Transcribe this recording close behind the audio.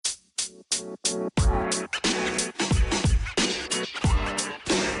Hello,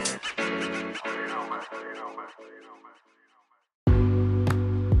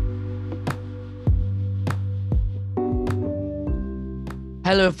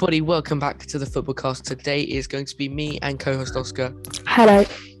 everybody. Welcome back to the Footballcast. Today is going to be me and co-host Oscar. Hello.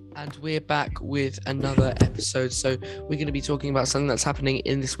 And we're back with another episode. So we're going to be talking about something that's happening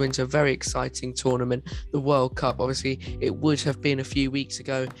in this winter. Very exciting tournament, the World Cup. Obviously, it would have been a few weeks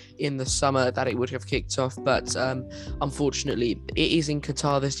ago in the summer that it would have kicked off. But unfortunately, it is in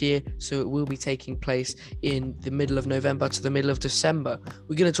Qatar this year. So it will be taking place in the middle of November to the middle of December.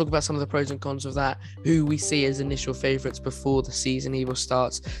 We're going to talk about some of the pros and cons of that, who we see as initial favourites before the season even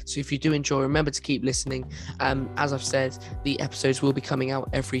starts. So if you do enjoy, remember to keep listening. As I've said, the episodes will be coming out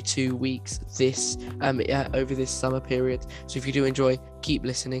every 2 weeks over this summer period. So if you do enjoy, keep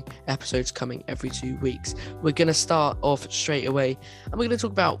listening. Episodes coming every 2 weeks. We're going to start off straight away and we're going to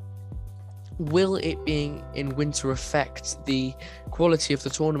talk about, will it being in winter affect the quality of the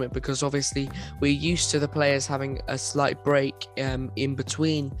tournament? Because obviously we're used to the players having a slight break in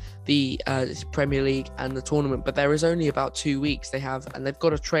between the Premier League and the tournament, but there is only about 2 weeks they have, and they've got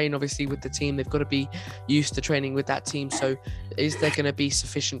to train obviously with the team. They've got to be used to training with that team. So is there going to be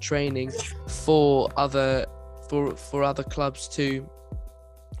sufficient training for other clubs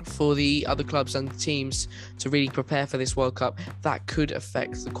for the other clubs and teams to really prepare for this World Cup? That could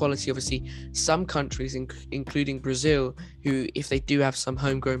affect the quality. Obviously, some countries, including Brazil, who, if they do have some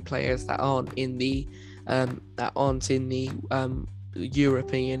homegrown players that aren't in the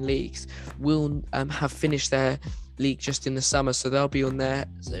European leagues, will have finished their league just in the summer, so they'll be on their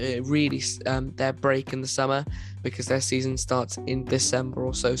break in the summer because their season starts in December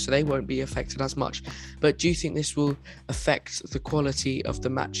or so they won't be affected as much. But do you think this will affect the quality of the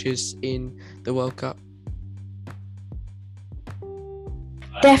matches in the World Cup?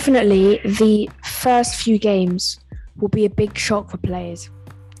 Definitely, the first few games will be a big shock for players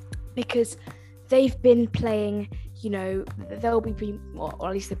because they've been playing, they'll be, or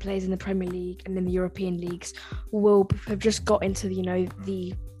at least the players in the Premier League and in the European leagues will have just got into,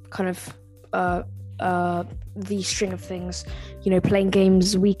 the kind of the string of things, playing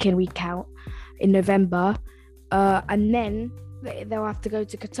games week in, week out in November, and then they'll have to go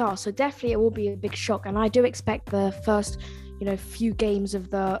to Qatar. So definitely it will be a big shock, and I do expect the first, few games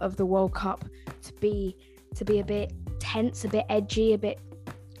of the World Cup to be a bit tense, a bit edgy, a bit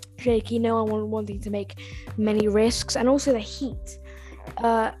shaky. No one wanting to make many risks, and also the heat.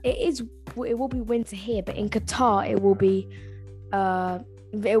 It will be winter here, but in Qatar it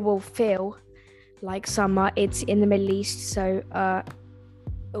will feel like summer. It's in the Middle East, so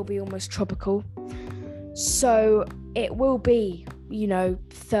it'll be almost tropical. So it will be,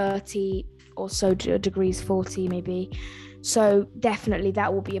 30 or so degrees, 40 maybe. So definitely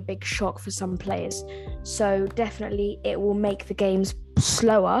that will be a big shock for some players. So definitely it will make the games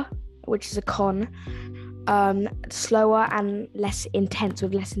slower, which is a con. Slower and less intense,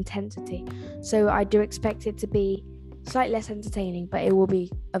 with less intensity. So I do expect it to be slightly less entertaining, but it will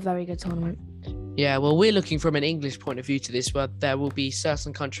be a very good tournament. Yeah, well, we're looking from an English point of view to this, where there will be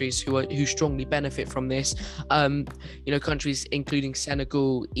certain countries who strongly benefit from this. Countries including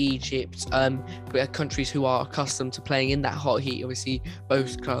Senegal, Egypt, countries who are accustomed to playing in that hot heat. Obviously,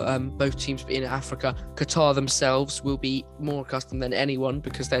 both teams in Africa. Qatar themselves will be more accustomed than anyone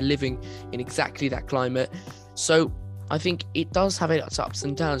because they're living in exactly that climate. So I think it does have its ups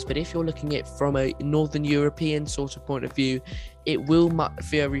and downs, but if you're looking at it from a Northern European sort of point of view, it will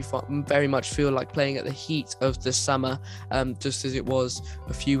very much feel like playing at the heat of the summer, just as it was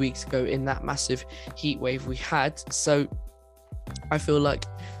a few weeks ago in that massive heat wave we had. So I think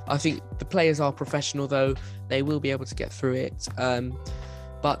the players are professional, though. They will be able to get through it.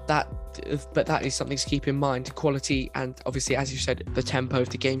 But that is something to keep in mind. Quality and obviously, as you said, the tempo of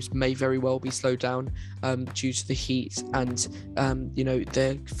the games may very well be slowed down due to the heat and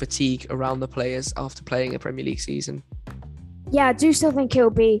the fatigue around the players after playing a Premier League season. Yeah, I do still think it will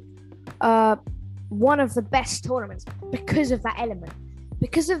be one of the best tournaments because of that element.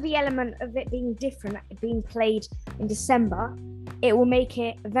 Because of the element of it being different, being played in December, it will make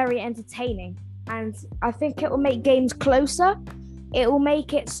it very entertaining. And I think it will make games closer. It will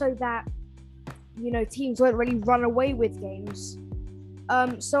make it so that, teams won't really run away with games.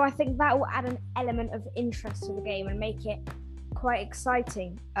 So I think that will add an element of interest to the game and make it quite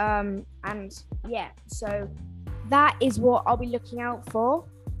exciting. So that is what I'll be looking out for.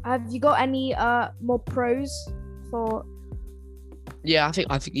 Have you got any more pros for? Yeah,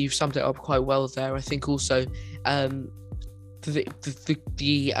 I think you've summed it up quite well there. I think also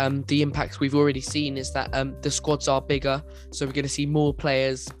the impacts we've already seen is that the squads are bigger, so we're going to see more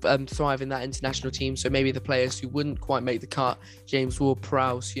players thrive in that international team. So maybe the players who wouldn't quite make the cut, James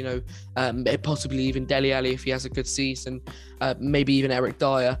Ward-Prowse, possibly even Dele Alli if he has a good season, maybe even Eric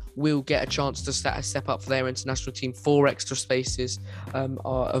Dyer, will get a chance to step up for their international team. 4 extra spaces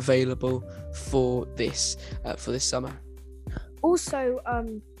are available for this summer. Also,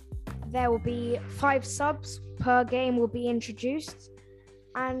 there will be 5 subs per game will be introduced,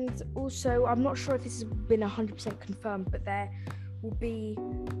 and also I'm not sure if this has been 100% confirmed, but there will be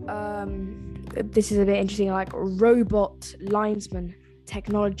this is a bit interesting, like robot linesman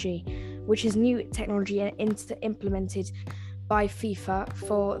technology, which is new technology implemented by FIFA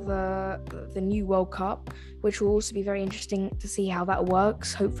for the new World Cup, which will also be very interesting to see how that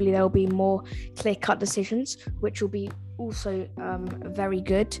works. Hopefully there will be more clear-cut decisions, which will be also very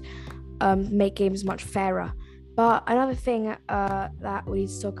good, make games much fairer. But another thing that we need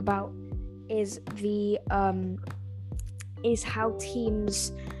to talk about is how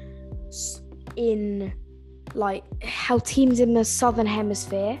teams in the Southern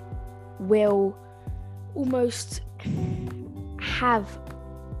Hemisphere will almost have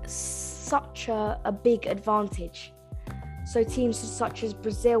such a big advantage. So teams such as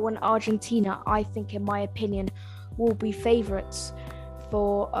Brazil and Argentina, I think, in my opinion, will be favourites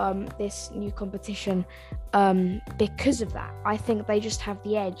for this new competition because of that. I think they just have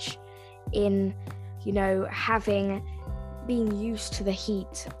the edge in, being used to the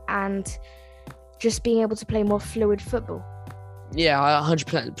heat and just being able to play more fluid football. Yeah, I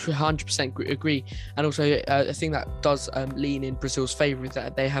 100% agree. And also, a thing that does lean in Brazil's favour is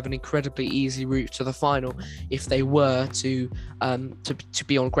that they have an incredibly easy route to the final. If they were to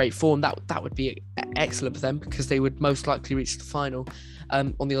be on great form, that would be excellent for them, because they would most likely reach the final.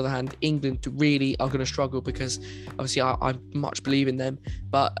 On the other hand, England really are going to struggle, because obviously I much believe in them,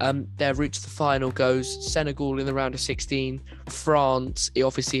 but their route to the final goes Senegal in the round of 16, France,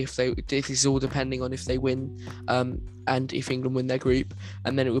 obviously if this is all depending on if they win, and if England win their group,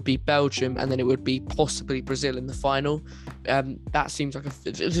 and then it would be Belgium, and then it would be possibly Brazil in the final. That seems like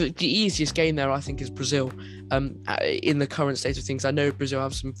the easiest game there, I think, is Brazil. In the current state of things, I know Brazil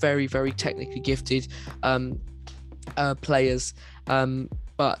have some very, very technically gifted players,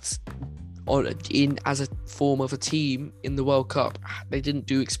 but as a form of a team in the World Cup, they didn't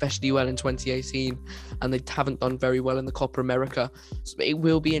do especially well in 2018, and they haven't done very well in the Copa America. So it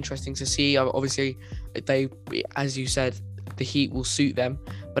will be interesting to see. Obviously, as you said, the heat will suit them,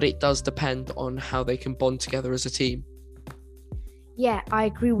 but it does depend on how they can bond together as a team. Yeah, I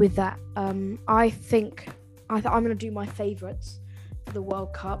agree with that. I think I'm going to do my favourites for the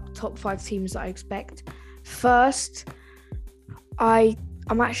World Cup, top 5 teams that I expect. First, I'm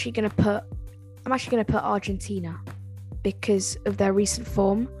actually going to put Argentina, because of their recent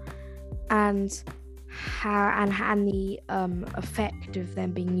form and the effect of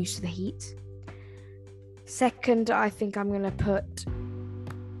them being used to the heat. Second, I think I'm going to put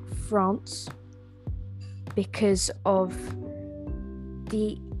France, because of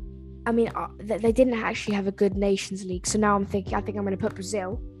they didn't actually have a good Nations League. So now I think I'm going to put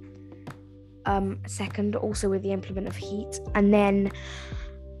Brazil second, also with the implement of heat. And then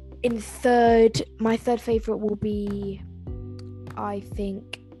in third, my third favourite will be, I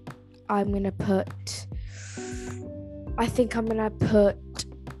think I'm going to put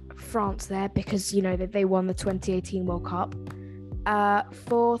France there, because, that they won the 2018 World Cup.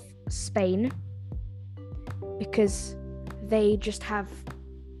 Fourth, Spain, because they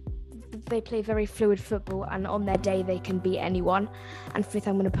play very fluid football, and on their day they can beat anyone. And fifth,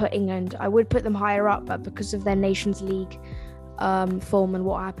 I'm going to put England. I would put them higher up, but because of their Nations League form and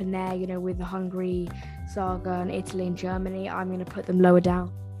what happened there, with the Hungary saga and Italy and Germany, I'm going to put them lower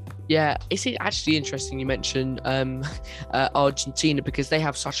down. Yeah, it's actually interesting you mentioned Argentina, because they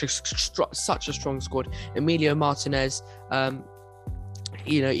have such a strong squad. Emilio Martinez,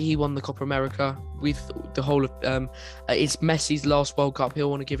 he won the Copa America with the whole of it's Messi's last World Cup. He'll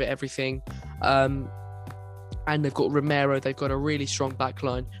want to give it everything. And they've got Romero. They've got a really strong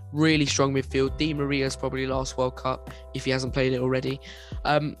backline, really strong midfield. Di Maria's probably last World Cup if he hasn't played it already.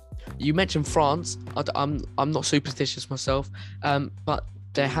 You mentioned France. I'm not superstitious myself, but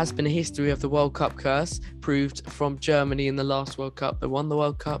there has been a history of the World Cup curse proved from Germany in the last World Cup. They won the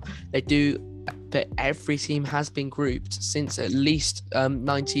World Cup. That every team has been grouped since at least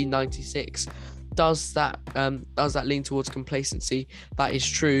 1996. Does that lean towards complacency? That is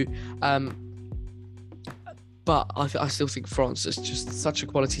true. But I still think France is just such a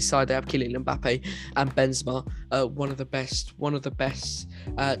quality side. They have Kylian Mbappe and Benzema, one of the best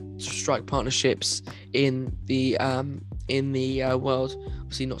strike partnerships in the in the world.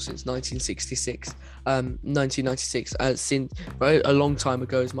 Obviously not since 1966, 1996, since a long time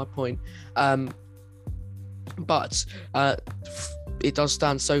ago is my point. But it does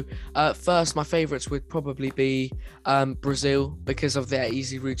stand. So first, my favourites would probably be Brazil, because of their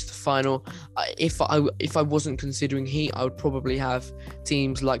easy route to the final. If I wasn't considering heat, I would probably have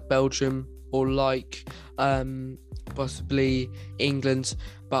teams like Belgium or like possibly England.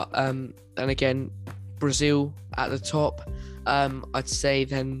 But and again, Brazil at the top. I'd say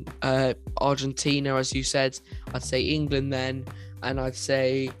then Argentina, as you said. I'd say England then, and I'd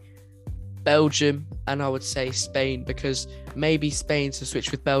say Belgium, and I would say Spain, because maybe Spain to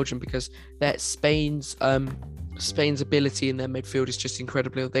switch with Belgium, because that Spain's ability in their midfield is just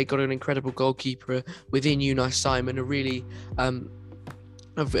incredible. They got an incredible goalkeeper within Unai Simon, a really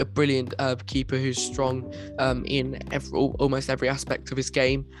a brilliant keeper who's strong in almost every aspect of his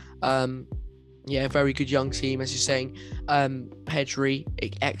game. Yeah, very good young team, as you're saying. Pedri,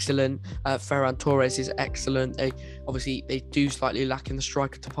 excellent. Ferran Torres is excellent. They do slightly lack in the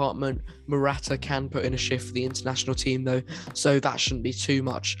striker department. Morata can put in a shift for the international team, though, so that shouldn't be too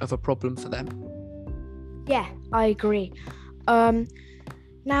much of a problem for them. Yeah, I agree.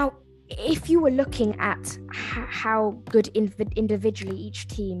 Now, if you were looking at how good individually each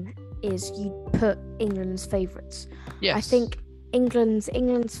team is, you'd put England's favourites. Yes. I think England's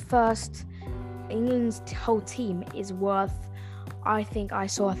whole team is worth, I think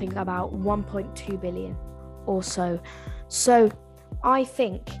about 1.2 billion or so. So I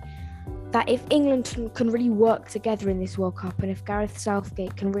think that if England can really work together in this World Cup, and if Gareth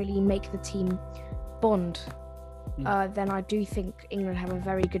Southgate can really make the team bond, then I do think England have a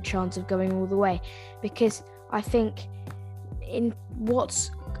very good chance of going all the way, because I think in what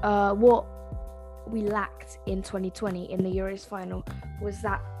we lacked in 2020 in the Euros final was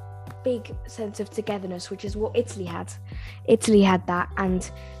that big sense of togetherness, which is what Italy had. Italy had that,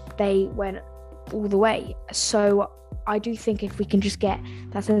 and they went all the way. So I do think if we can just get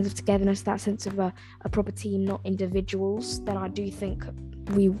that sense of togetherness, that sense of a proper team, not individuals, then I do think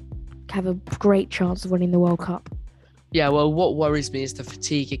we have a great chance of winning the World Cup. Yeah, well, what worries me is the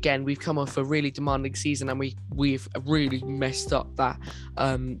fatigue. Again, we've come off a really demanding season, and we've really messed up that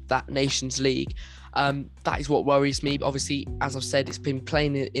Nations League. That is what worries me. Obviously, as I've said, it's been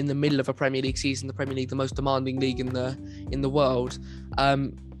playing in the middle of a Premier League season. The Premier League, the most demanding league in the world.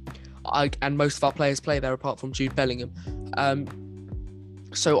 And most of our players play there, apart from Jude Bellingham.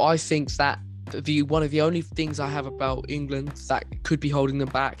 So I think that one of the only things I have about England that could be holding them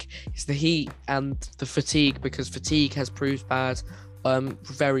back is the heat and the fatigue, because fatigue has proved bad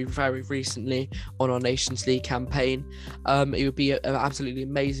very, very recently on our Nations League campaign. It would be absolutely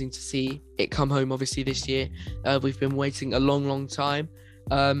amazing to see it come home, obviously, this year. We've been waiting a long time.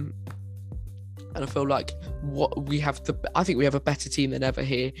 And I feel like I think we have a better team than ever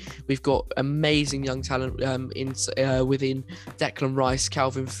here. We've got amazing young talent within Declan Rice,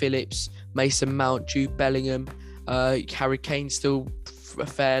 Calvin Phillips, Mason Mount, Jude Bellingham, Harry Kane still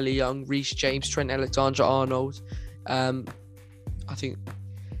fairly young, Reece James, Trent Alexander-Arnold. I think.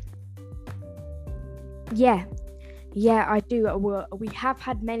 Yeah, I do. We have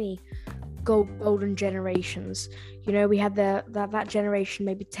had many golden generations. You know, we had that generation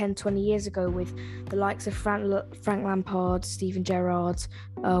maybe 10, 20 years ago with the likes of Frank Lampard, Steven Gerrard,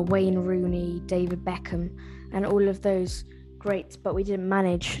 Wayne Rooney, David Beckham, and all of those greats, but we didn't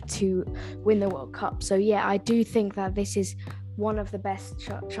manage to win the World Cup. So yeah, I do think that this is one of the best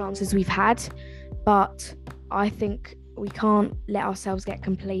chances we've had, but I think we can't let ourselves get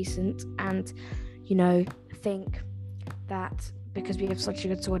complacent and, think that because we have such a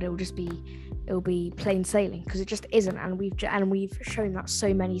good squad, it'll be plain sailing, because it just isn't, and we've shown that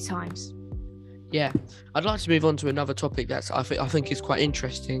so many times. Yeah, I'd like to move on to another topic that I think is quite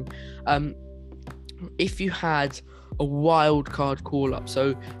interesting. If you had a wild card call up,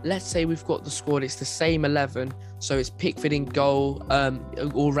 so let's say we've got the squad, it's the same 11, so it's Pickford in goal,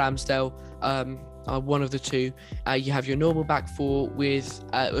 or Ramsdale, one of the two. You have your normal back four with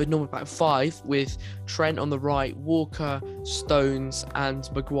normal back five with Trent on the right, Walker, Stones, and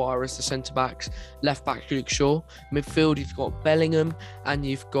Maguire as the centre backs. Left back Luke Shaw. Midfield you've got Bellingham and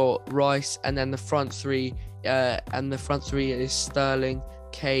you've got Rice, and then the front three. Is Sterling,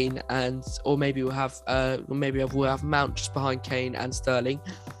 Kane, or maybe we'll have Mount just behind Kane and Sterling.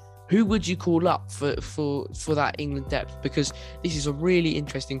 Who would you call up for that England depth? Because this is a really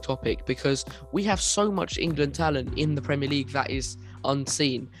interesting topic, because we have so much England talent in the Premier League that is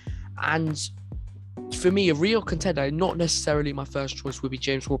unseen. And for me, a real contender, not necessarily my first choice, would be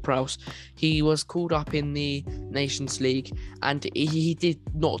James Ward-Prowse. He was called up in the Nations League, and he did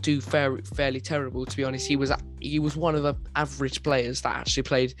not do fairly terrible, to be honest. He was one of the average players that actually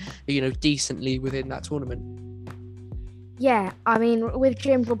played, decently within that tournament. Yeah, I mean, with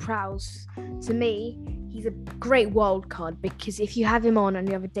James Ward-Prowse, to me, he's a great wild card, because if you have him on and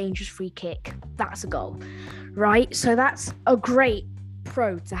you have a dangerous free kick, that's a goal, right? So that's a great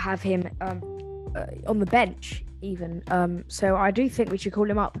pro to have him on the bench even. So I do think we should call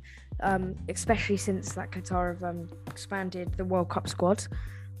him up, especially since that Qatar have expanded the World Cup squad.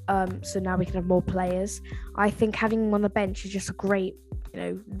 So now we can have more players. I think having him on the bench is just a great,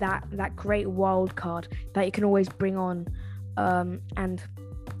 that great wild card that you can always bring on, and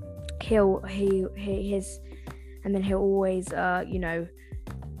he'll always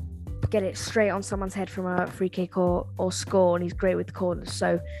get it straight on someone's head from a free kick or score, and he's great with the corners.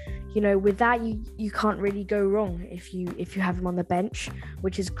 So with that, you can't really go wrong if you have him on the bench,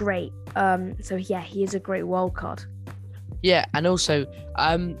 which is great. So yeah, he is a great wild card. Yeah, and also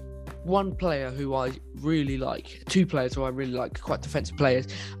one player who I really like, two players who I really like, quite defensive players.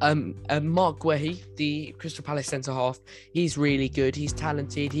 Mark Guehi, the Crystal Palace centre half, he's really good. He's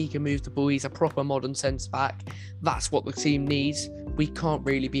talented. He can move the ball. He's a proper modern centre back. That's what the team needs. We can't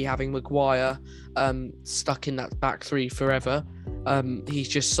really be having Maguire stuck in that back three forever. He's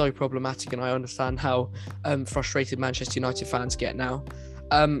just so problematic, and I understand how frustrated Manchester United fans get now.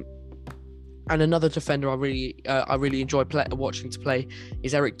 And another defender I really enjoy watching to play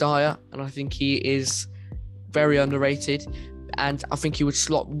is Eric Dyer, and I think he is very underrated. And I think he would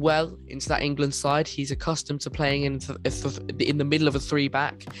slot well into that England side. He's accustomed to playing in the middle of a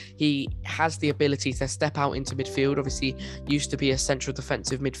three-back. He has the ability to step out into midfield. Obviously, used to be a central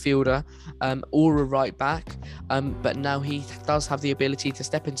defensive midfielder or a right-back. But now he does have the ability to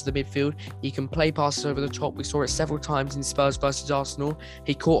step into the midfield. He can play passes over the top. We saw it several times in Spurs versus Arsenal.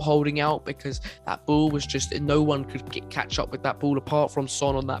 He caught holding out because that ball was just, no one could catch up with that ball apart from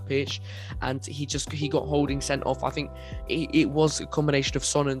Son on that pitch. And he got holding sent off. I think it was a combination of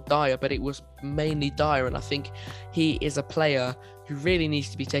Son and Dyer, but it was mainly Dyer, and I think he is a player who really needs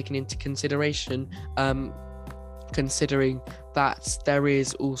to be taken into consideration, considering that there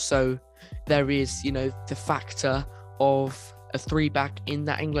is the factor of a three-back in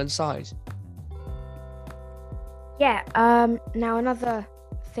that England side. Yeah, now another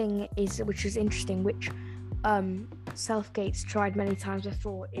thing which is interesting, which Southgate's tried many times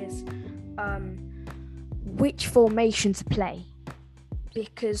before, is which formation to play,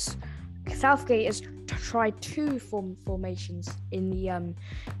 because Southgate has tried two formations in the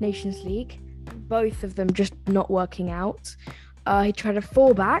Nations League, both of them just not working out. He tried a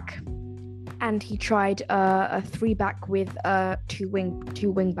 4-back, and he tried a 3-back with two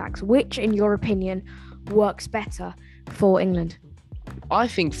wing backs. Which, in your opinion, works better for England? I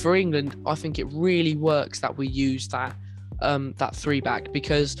think for England, it really works that we use that 3-back,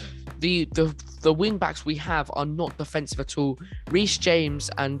 because the wing backs we have are not defensive at all. Reece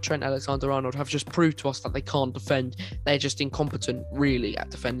James and Trent Alexander-Arnold have just proved to us that they can't defend. They're just incompetent, really, at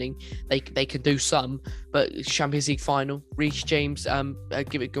defending. They can do some, but Champions League final, Reece James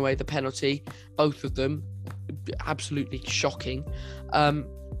giving away the penalty, both of them absolutely shocking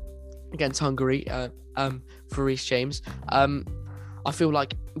against Hungary for Reece James. I feel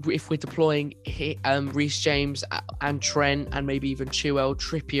like if we're deploying Reece James and Trent and maybe even Chilwell,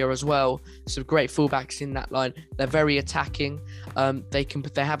 Trippier as well, some great fullbacks in that line. They're very attacking. They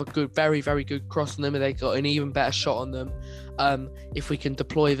have a very, very good cross on them, and they got an even better shot on them. If we can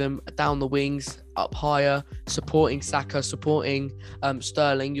deploy them down the wings, up higher, supporting Saka, supporting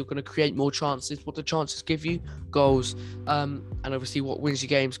Sterling, you're going to create more chances. What the chances give you? Goals. And obviously what wins your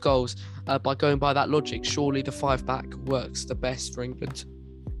games? Goals. By going by that logic, surely the 5-back works the best for England.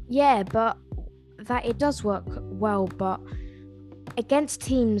 Yeah, but that it does work well, but against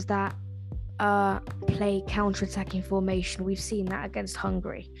teams that play counter-attacking formation, we've seen that against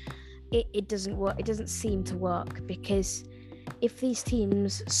Hungary. It doesn't work. It doesn't seem to work, because if these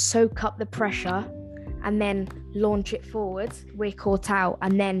teams soak up the pressure and then launch it forward, we're caught out.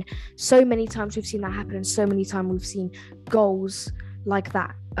 And then so many times we've seen that happen, and so many times we've seen goals like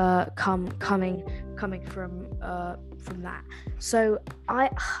that coming from that. So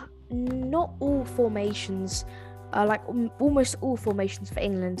not all formations, like almost all formations for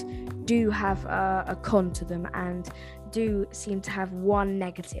England, do have a con to them and do seem to have one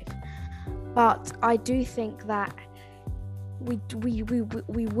negative. But I do think that we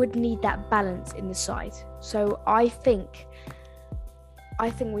would need that balance in the side. So I think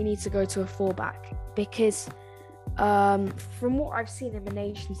we need to go to a 4-back, because from what I've seen in the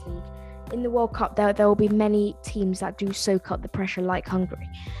Nations League, in the World Cup, there will be many teams that do soak up the pressure, like Hungary.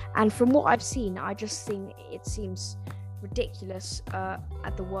 And from what I've seen, I just think it seems ridiculous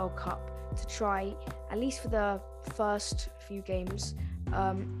at the World Cup to try, at least for the first few games,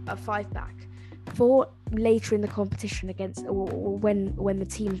 a 5-back. For later in the competition against, or when the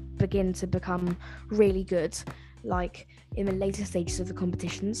teams begin to become really good, like in the later stages of the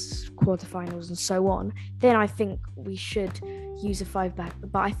competitions, quarterfinals and so on, then I think we should use a 5-back.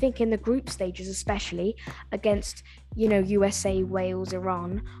 But I think in the group stages, especially against, USA, Wales,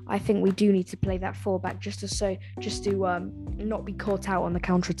 Iran, I think we do need to play that 4-back just to not be caught out on the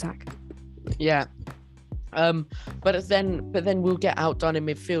counter-attack. Yeah. But then we'll get outdone in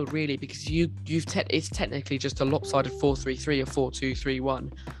midfield, really, because it's technically just a lopsided 4-3-3 or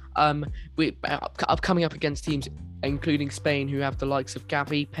 4-2-3-1. We're coming up against teams including Spain, who have the likes of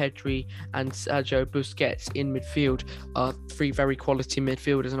Gavi, Pedri, and Sergio Busquets in midfield, three very quality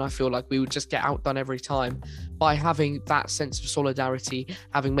midfielders, and I feel like we would just get outdone every time. By having that sense of solidarity,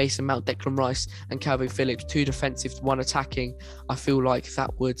 having Mason Mount, Declan Rice, and Calvin Phillips, 2 defensive, 1 attacking, I feel like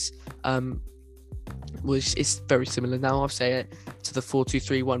that would it's very similar now, I'll say it, to the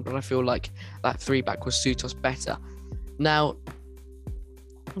 4-2-3-1, but I feel like that 3-back would suit us better. Now,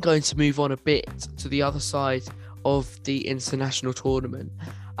 I'm going to move on a bit to the other side of the international tournament.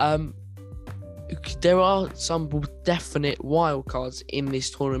 There are some definite wildcards in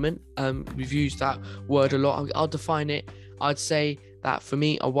this tournament. We've used that word a lot. I'll define it. I'd say that for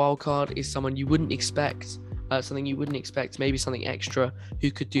me, a wildcard is someone you wouldn't expect, maybe something extra,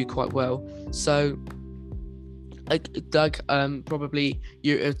 who could do quite well. So, Doug, probably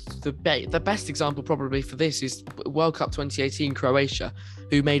the best example probably for this is World Cup 2018 Croatia,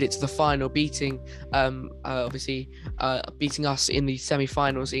 who made it to the final, beating us in the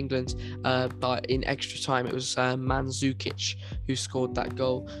semi-finals, England, but in extra time it was Mandzukic who scored that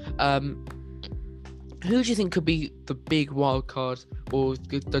goal. Who do you think could be the big wild card, or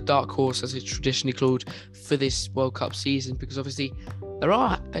the dark horse as it's traditionally called, for this World Cup season? Because obviously there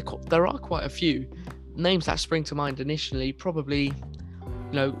are quite a few names that spring to mind initially. Probably,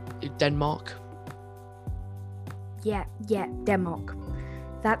 Denmark. Yeah, Denmark.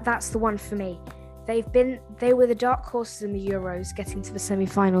 That's the one for me. They were the dark horses in the Euros, getting to the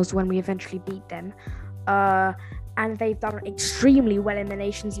semi-finals when we eventually beat them. And they've done extremely well in the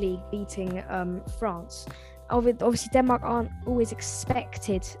Nations League, beating France. Obviously, Denmark aren't always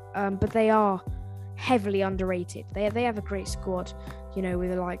expected, but they are heavily underrated. They have a great squad,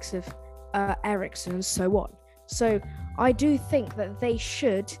 with the likes of Eriksson and so on. So I do think that they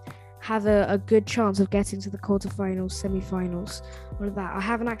should have a good chance of getting to the quarterfinals, semi-finals, all of that. I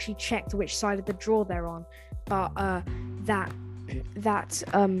haven't actually checked which side of the draw they're on, but I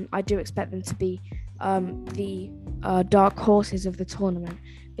do expect them to be the dark horses of the tournament,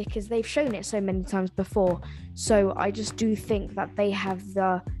 because they've shown it so many times before. So I just do think that they have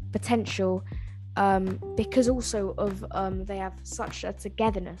the potential, because also of they have such a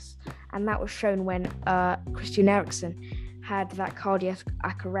togetherness, and that was shown when Christian Eriksen had that cardiac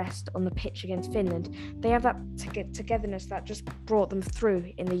arrest on the pitch against Finland. They have that togetherness that just brought them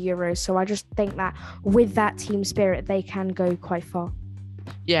through in the Euros. So I just think that with that team spirit, they can go quite far.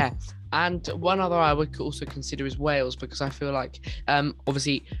 Yeah. And one other I would also consider is Wales, because I feel like,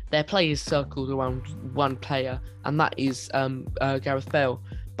 obviously, their play is circled around one player, and that is Gareth Bale.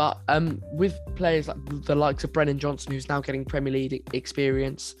 But with players like the likes of Brennan Johnson, who's now getting Premier League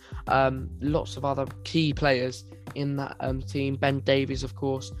experience, lots of other key players in that team, Ben Davies, of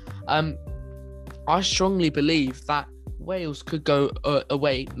course, I strongly believe that Wales could go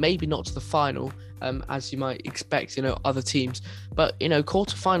away, maybe not to the final, as you might expect, other teams, but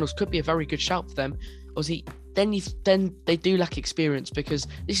quarterfinals could be a very good shout for them. Obviously, then they do lack experience, because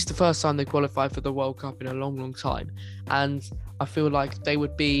this is the first time they qualified for the World Cup in a long, long time, and I feel like they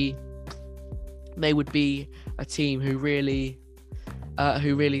would be a team who really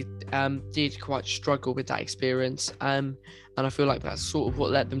did quite struggle with that experience, and I feel like that's sort of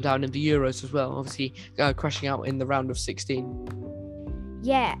what let them down in the Euros as well, obviously crashing out in the round of 16.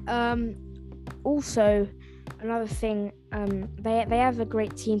 Yeah. Also, another thing, they have a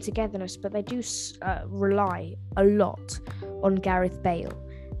great team togetherness, but they do rely a lot on Gareth Bale,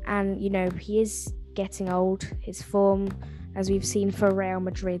 and he is getting old. His form, as we've seen for Real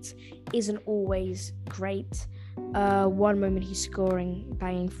Madrid, isn't always great. One moment he's scoring,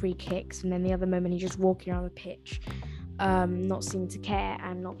 banging free kicks, and then the other moment he's just walking around the pitch, not seeming to care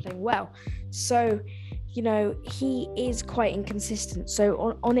and not playing well. So, he is quite inconsistent.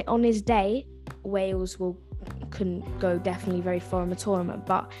 So on his day, Wales couldn't go definitely very far in the tournament.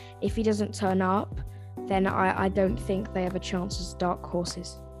 But if he doesn't turn up, then I don't think they have a chance as dark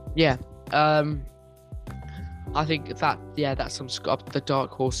horses. Yeah, I think that sums up the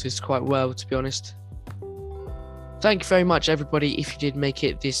dark horses quite well, to be honest. Thank you very much, everybody. If you did make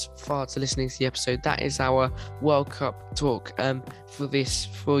it this far to listening to the episode, that is our World Cup talk for this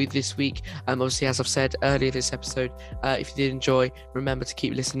week. Obviously, as I've said earlier this episode, if you did enjoy, remember to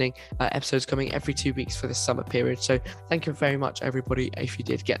keep listening. Episodes coming every 2 weeks for this summer period. So thank you very much, everybody, if you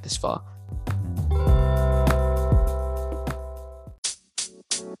did get this far.